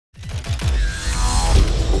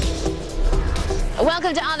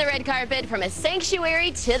Welcome to On the Red Carpet, from a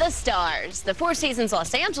sanctuary to the stars. The Four Seasons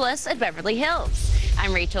Los Angeles at Beverly Hills.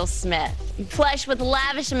 I'm Rachel Smith. Plush with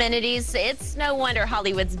lavish amenities, it's no wonder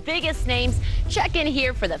Hollywood's biggest names check in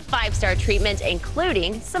here for the five-star treatment,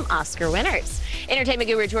 including some Oscar winners. Entertainment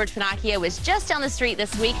guru George Pennacchio was just down the street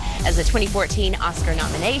this week as the 2014 Oscar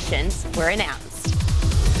nominations were announced.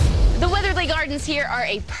 The Weatherly Gardens here are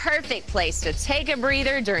a perfect place to take a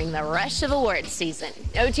breather during the rush of awards season.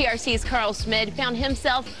 OTRC's Carl Schmid found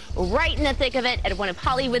himself right in the thick of it at one of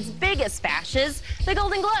Hollywood's biggest bashes, the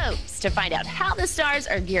Golden Globes, to find out how the stars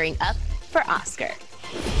are gearing up for Oscar.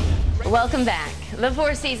 Welcome back. The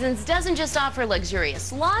Four Seasons doesn't just offer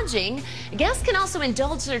luxurious lodging. Guests can also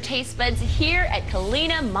indulge their taste buds here at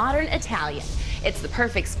Collina Modern Italian. It's the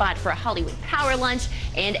perfect spot for a Hollywood power lunch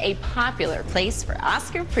and a popular place for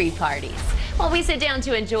Oscar pre-parties. While we sit down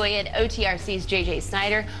to enjoy it, OTRC's JJ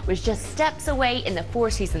Snyder was just steps away in the Four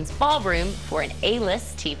Seasons ballroom for an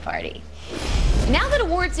A-list tea party. Now that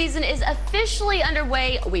award season is officially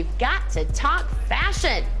underway, we've got to talk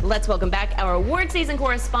fashion. Let's welcome back our award season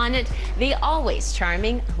correspondent, the always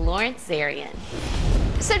charming Lawrence Zarian.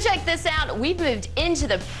 So check this out. We've moved into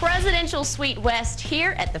the presidential suite west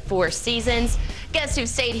here at the Four Seasons. Guests who've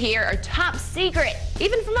stayed here are top secret,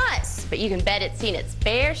 even from us, but you can bet it's seen its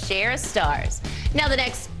fair share of stars. Now the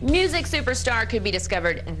next music superstar could be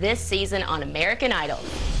discovered this season on American Idol.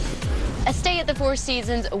 A stay at the Four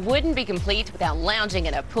Seasons wouldn't be complete without lounging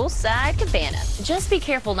in a poolside cabana. Just be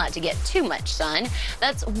careful not to get too much sun.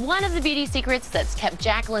 That's one of the beauty secrets that's kept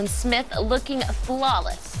Jaclyn Smith looking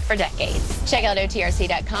flawless for decades. Check out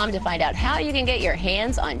OTRC.com to find out how you can get your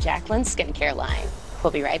hands on Jaclyn's skincare line.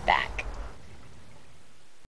 We'll be right back.